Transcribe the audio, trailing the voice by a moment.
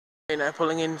Now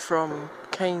pulling in from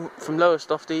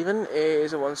Lowestoft even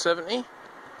is a 170.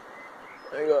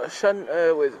 We got a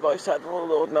shunter with Vice Admiral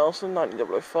Lord Nelson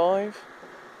 19005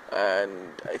 and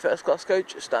a first class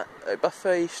coach, a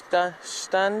buffet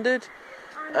standard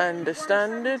and a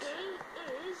standard.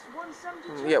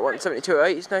 Yeah,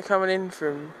 172.8 is now coming in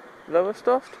from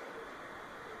Lowestoft.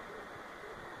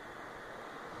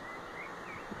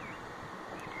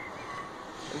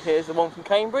 And here's the one from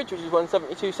Cambridge, which is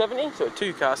 172.70, so a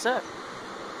 2-car set.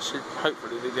 Should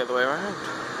hopefully be the other way around.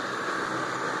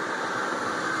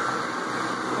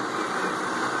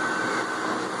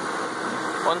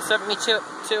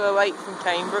 $172.08 from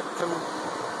Cambridge,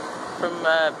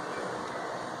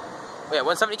 yeah,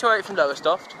 $172.08 from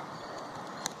Lowestoft.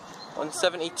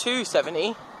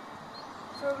 $172.70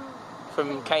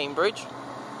 from Cambridge.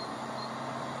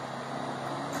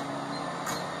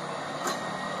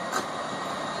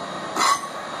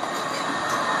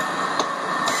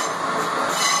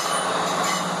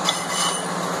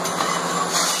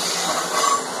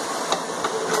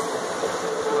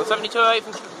 $172.08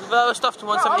 from Lowestoft to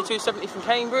 $172.70 from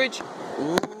Cambridge.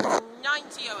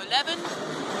 $90.11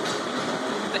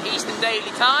 the Eastern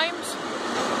Daily Times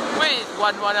with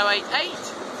 11088,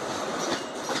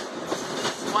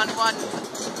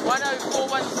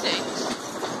 10416,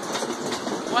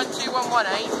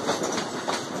 12118,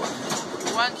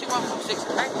 12146,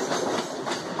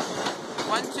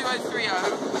 12030,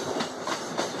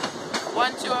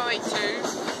 12082,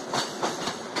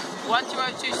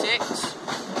 12026,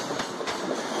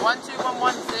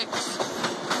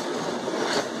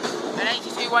 12116 and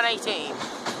 82118.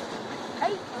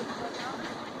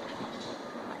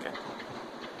 Okay.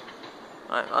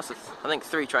 Right, I think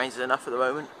 3 trains is enough at the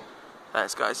moment.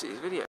 Thanks guys, see this video.